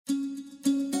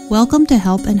Welcome to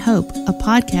Help and Hope, a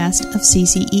podcast of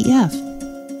CCEF.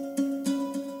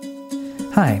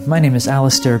 Hi, my name is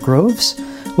Alistair Groves.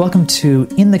 Welcome to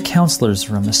In the Counselor's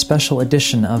Room, a special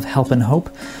edition of Help and Hope,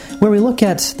 where we look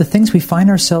at the things we find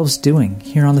ourselves doing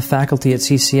here on the faculty at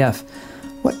CCF.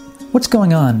 What's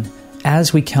going on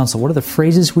as we counsel? What are the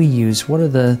phrases we use? What are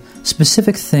the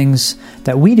specific things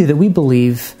that we do that we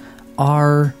believe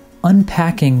are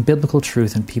unpacking biblical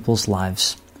truth in people's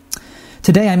lives?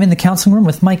 Today I'm in the counseling room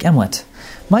with Mike Emlet.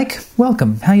 Mike,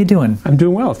 welcome. How you doing? I'm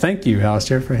doing well. Thank you,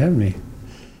 Alistair, for having me.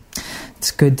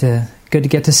 It's good to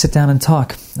get to sit down and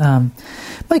talk.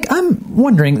 Mike, I'm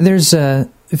wondering, there's a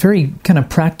very kind of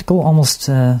practical, almost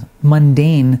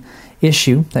mundane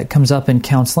issue that comes up in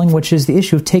counseling, which is the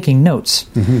issue of taking notes.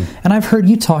 Mm-hmm. And I've heard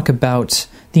you talk about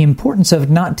the importance of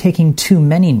not taking too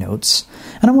many notes.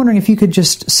 And I'm wondering if you could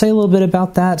just say a little bit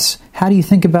about that. How do you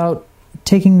think about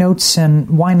taking notes,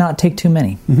 and why not take too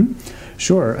many? Mm-hmm.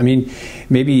 Sure. I mean,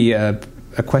 maybe a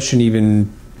question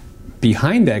even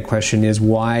behind that question is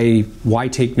why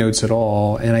take notes at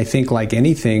all? And I think, like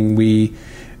anything,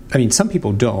 some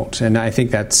people don't, and I think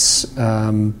that's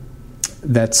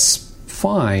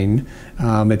fine.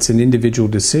 It's an individual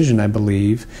decision, I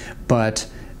believe, but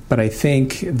I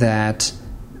think that,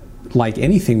 like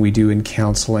anything we do in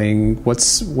counseling,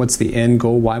 what's the end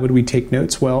goal? Why would we take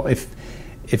notes? Well,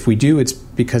 if we do, it's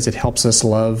because it helps us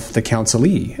love the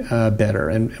counselee better.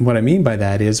 And what I mean by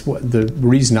that is, the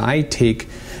reason I take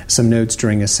some notes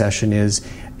during a session is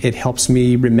it helps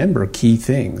me remember key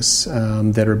things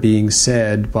that are being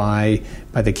said by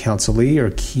the counselee,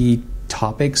 or key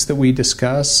topics that we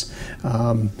discuss,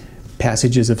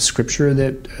 passages of Scripture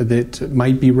that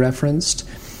might be referenced.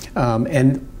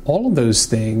 And all of those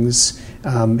things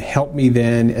help me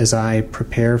then as I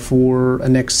prepare for a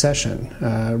next session,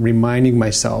 reminding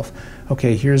myself,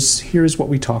 okay, here's what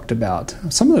we talked about.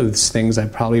 Some of those things I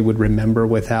probably would remember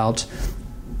without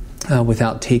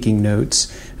taking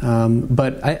notes.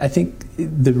 But I think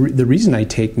the reason I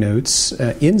take notes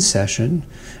in session,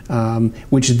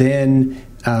 which then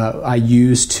I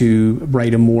use to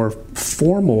write a more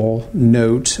formal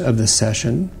note of the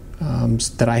session,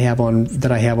 that I have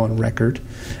on record,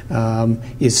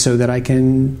 is so that I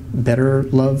can better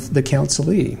love the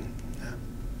counselee.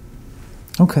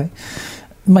 Okay.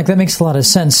 Mike, that makes a lot of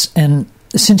sense. And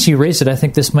since you raised it, I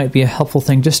think this might be a helpful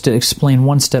thing just to explain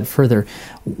one step further.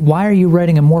 Why are you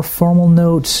writing a more formal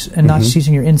note and not just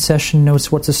using your in-session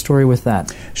notes? What's the story with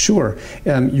that? Sure.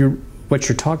 What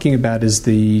you're talking about is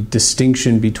the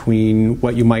distinction between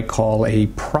what you might call a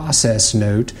process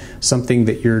note, something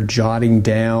that you're jotting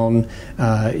down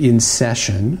in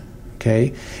session.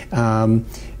 Okay,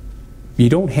 you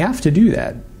don't have to do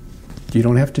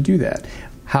that.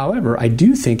 However, I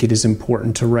do think it is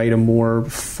important to write a more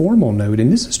formal note,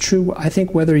 and this is true, I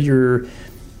think, whether you're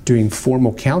doing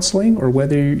formal counseling or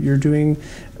whether you're doing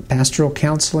pastoral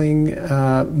counseling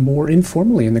more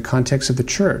informally in the context of the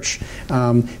church,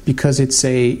 because it's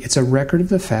a record of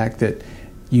the fact that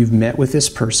you've met with this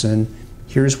person.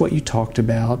 Here's what you talked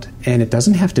about, and it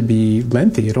doesn't have to be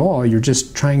lengthy at all. You're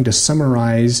just trying to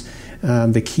summarize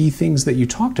the key things that you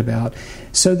talked about,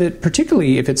 so that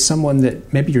particularly if it's someone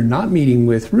that maybe you're not meeting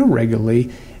with real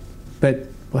regularly, but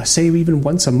say even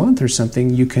once a month or something,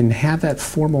 you can have that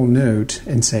formal note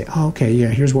and say, oh, okay, yeah,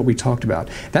 here's what we talked about.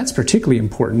 That's particularly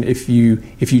important if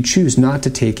you choose not to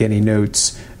take any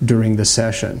notes during the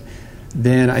session.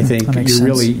 Then I think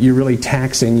you're really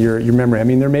taxing your memory. I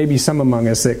mean, there may be some among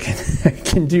us that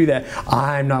can do that.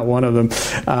 I'm not one of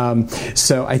them.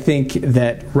 So I think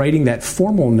that writing that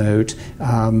formal note,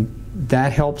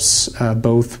 that helps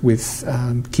both with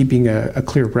keeping a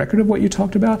clear record of what you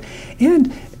talked about,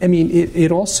 and I mean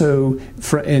it also,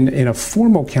 in a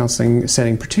formal counseling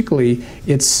setting particularly,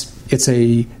 it's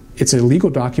a legal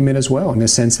document as well, in the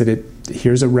sense that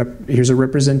here's a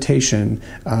representation,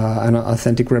 an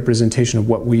authentic representation of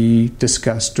what we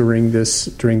discussed during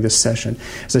this session.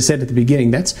 As I said at the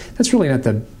beginning, that's really not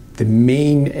the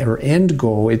main or end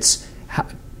goal. It's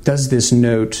does this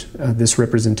note, this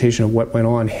representation of what went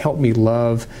on, help me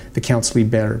love the counselee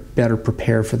better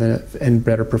prepare for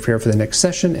the next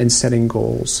session and setting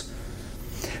goals?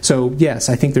 So yes,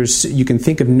 I think you can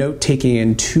think of note taking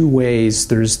in two ways.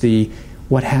 There's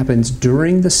what happens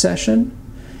during the session,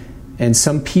 and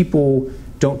some people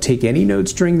don't take any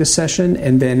notes during the session,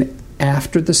 and then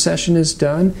after the session is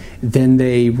done, then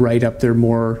they write up their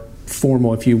more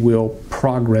formal, if you will,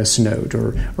 progress note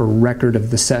or record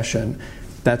of the session.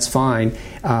 That's fine.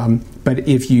 But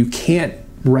if you can't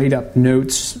write up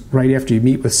notes right after you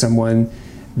meet with someone,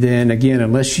 then again,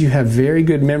 unless you have very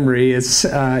good memory, it's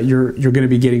you're going to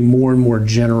be getting more and more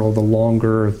general the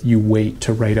longer you wait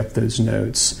to write up those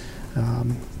notes.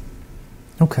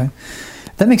 Okay.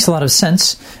 That makes a lot of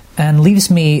sense and leaves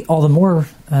me all the more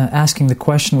asking the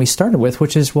question we started with,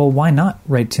 which is, well, why not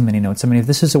write too many notes? I mean, if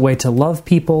this is a way to love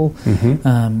people,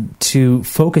 to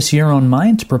focus your own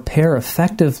mind, to prepare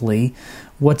effectively,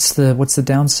 what's the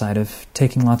downside of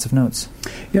taking lots of notes?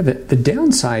 Yeah, the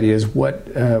downside is what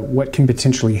can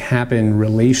potentially happen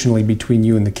relationally between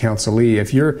you and the counselee.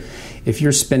 If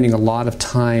you're spending a lot of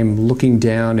time looking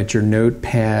down at your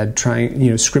notepad,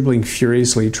 scribbling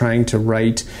furiously, trying to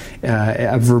write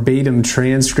a verbatim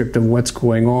transcript of what's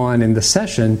going on in the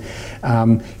session,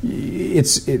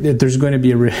 there's going to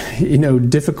be a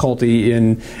difficulty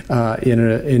in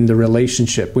the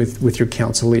relationship with your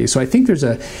counselee. So I think there's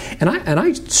and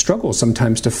I struggle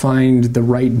sometimes to find the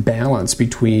right balance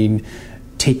between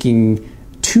taking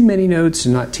too many notes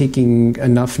and not taking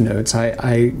enough notes.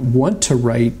 I want to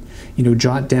write,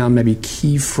 jot down maybe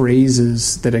key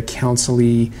phrases that a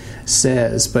counselee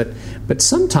says, but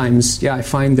sometimes, I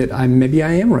find that I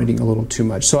am writing a little too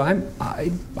much. So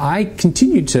I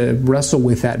continue to wrestle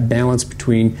with that balance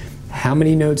between how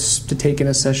many notes to take in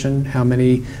a session, how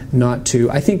many not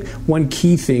to. I think one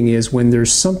key thing is when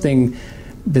there's something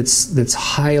that's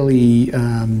highly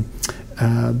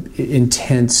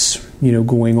intense,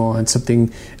 going on, something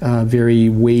very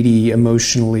weighty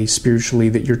emotionally, spiritually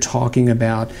that you're talking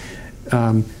about.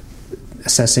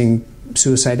 Assessing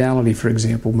suicidality, for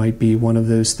example, might be one of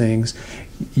those things.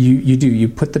 You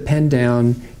put the pen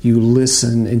down, you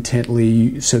listen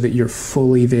intently so that you're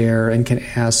fully there and can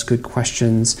ask good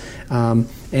questions,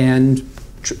 and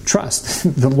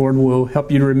trust the Lord will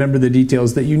help you to remember the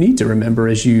details that you need to remember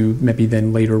as you maybe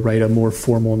then later write a more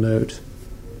formal note.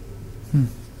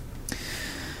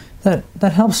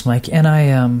 That helps, Mike. And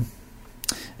I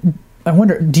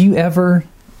wonder, do you ever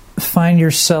find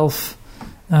yourself,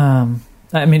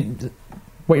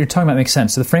 what you're talking about makes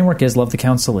sense. So the framework is love the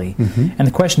counselee. And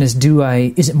the question is,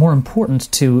 is it more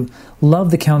important to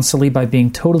love the counselee by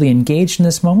being totally engaged in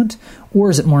this moment, or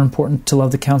is it more important to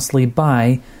love the counselee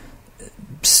by,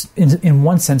 in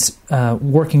one sense,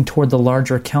 working toward the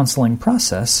larger counseling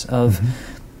process of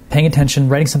paying attention,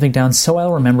 writing something down so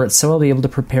I'll remember it, so I'll be able to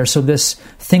prepare, so this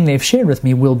thing they've shared with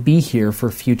me will be here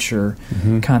for future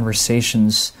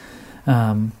conversations.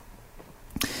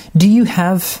 Do you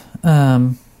have,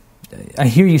 I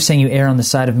hear you saying you err on the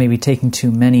side of maybe taking too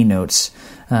many notes,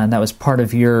 and that was part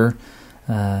of your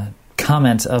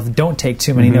comment of don't take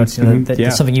too many notes,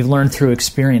 that's something you've learned through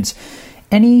experience.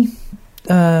 Any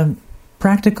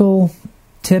practical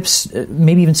tips,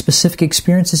 maybe even specific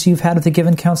experiences you've had with a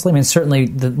given counseling? I mean, certainly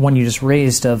the one you just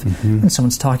raised of when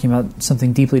someone's talking about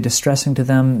something deeply distressing to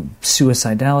them,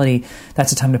 suicidality,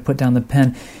 that's a time to put down the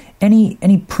pen.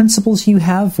 Any principles you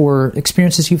have or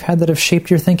experiences you've had that have shaped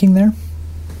your thinking there?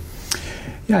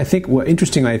 Yeah, I think,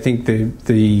 interestingly, I think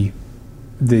the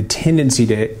tendency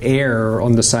to err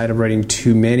on the side of writing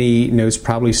too many notes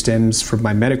probably stems from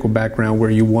my medical background, where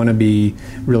you want to be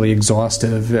really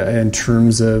exhaustive in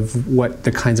terms of what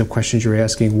the kinds of questions you're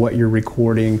asking, what you're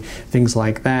recording, things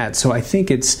like that. So I think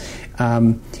it's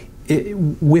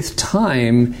with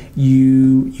time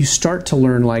you start to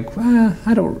learn, like, I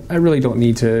really don't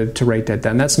need to write that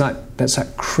down. That's not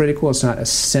critical. It's not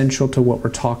essential to what we're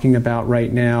talking about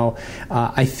right now.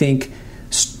 I think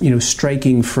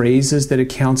striking phrases that a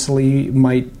counselee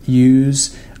might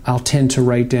use, I'll tend to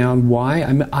write down. Why?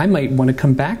 I might want to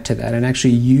come back to that and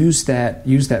actually use that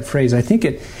phrase. I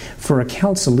think for a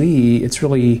counselee,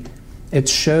 it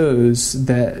shows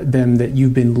that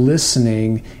you've been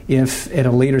listening. If at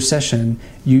a later session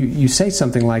you say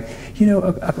something like,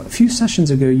 a few sessions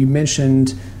ago you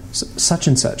mentioned such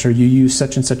and such, or you use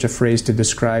such and such a phrase to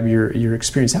describe your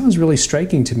experience. That was really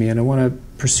striking to me, and I want to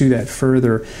pursue that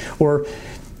further. Or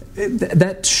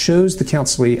that shows the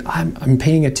counselee I'm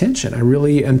paying attention. I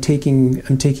really am taking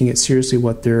it seriously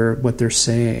what they're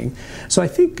saying. So I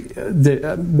think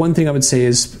the one thing I would say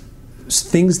is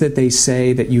things that they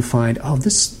say that you find,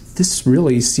 this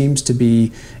really seems to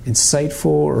be insightful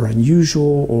or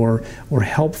unusual or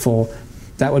helpful.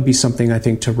 That would be something I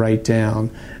think to write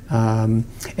down. And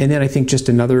then I think just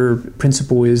another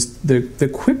principle is the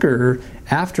quicker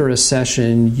after a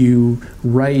session you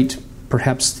write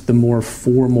perhaps the more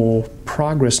formal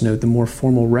progress note, the more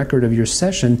formal record of your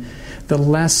session, the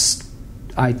less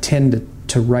I tend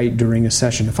to write during a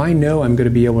session. If I know I'm going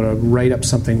to be able to write up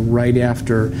something right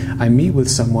after I meet with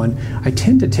someone, I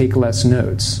tend to take less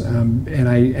notes, and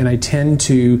I tend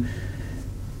to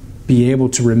be able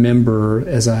to remember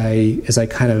as I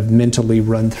kind of mentally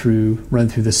run through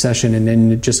the session, and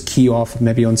then just key off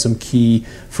maybe on some key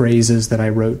phrases that I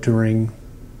wrote during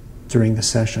the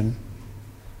session.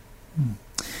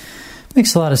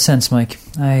 Makes a lot of sense, Mike.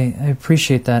 I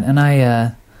appreciate that, and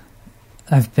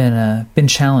I've been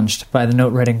challenged by the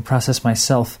note writing process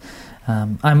myself.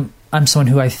 I'm someone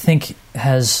who I think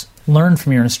has learned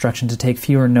from your instruction to take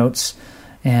fewer notes,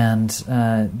 and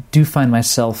do find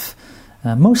myself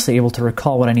mostly able to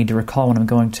recall what I need to recall when I'm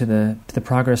going to the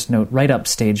progress note write-up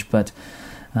stage. But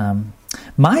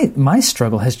my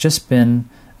struggle has just been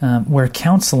where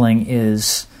counseling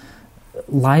is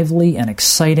lively and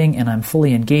exciting, and I'm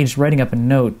fully engaged. Writing up a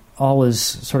note, all is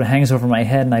sort of hangs over my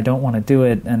head, and I don't want to do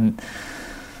it, and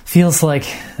feels like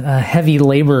heavy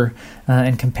labor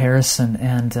in comparison.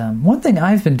 And one thing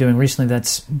I've been doing recently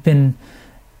that's been,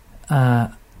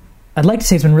 I'd like to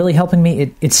say it's been really helping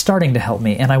me, it's starting to help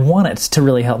me, and I want it to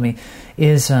really help me,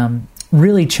 is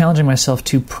really challenging myself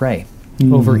to pray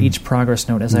over each progress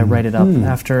note as I write it up.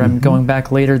 After I'm going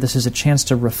back later, this is a chance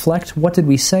to reflect. What did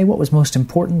we say? What was most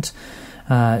important?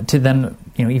 To then,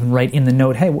 even write in the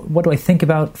note, hey, what do I think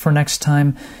about for next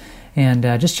time? And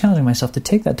just challenging myself to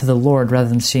take that to the Lord rather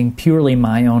than seeing purely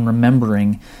my own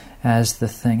remembering as the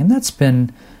thing. And that's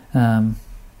been a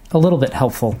little bit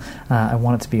helpful. I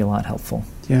want it to be a lot helpful.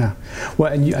 Yeah.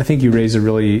 Well, and I think you raise a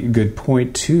really good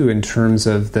point, too, in terms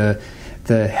of the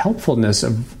helpfulness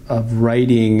of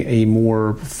writing a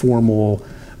more formal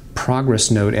progress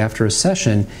note after a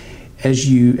session. As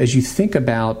you think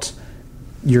about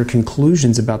your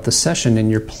conclusions about the session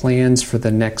and your plans for the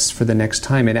next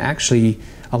time, it actually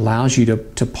allows you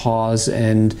to pause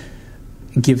and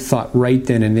give thought right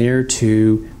then and there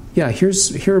to,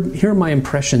 here are my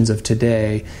impressions of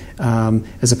today,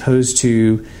 as opposed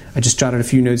to I just jotted a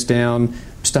few notes down,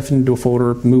 stuff it into a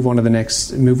folder, move on to the next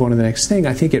thing.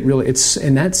 I think it's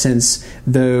in that sense,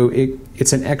 though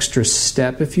it's an extra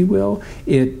step, if you will.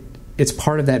 It's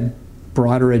part of that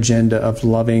broader agenda of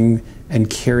loving and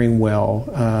caring well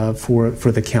for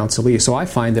the counselee. So I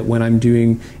find that when I'm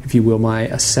doing, if you will, my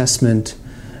assessment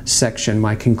section,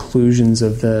 my conclusions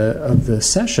of the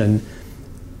session,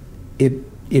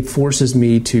 it forces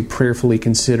me to prayerfully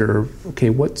consider, okay,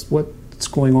 what's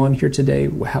going on here today?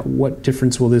 What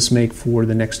difference will this make for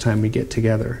the next time we get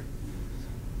together?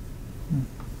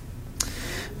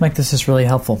 Mike, this is really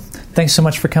helpful. Thanks so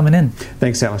much for coming in.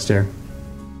 Thanks, Alistair.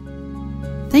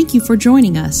 Thank you for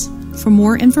joining us. For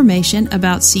more information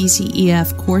about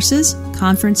CCEF courses,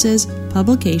 conferences,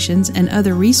 publications, and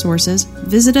other resources,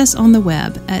 visit us on the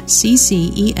web at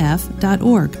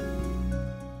ccef.org.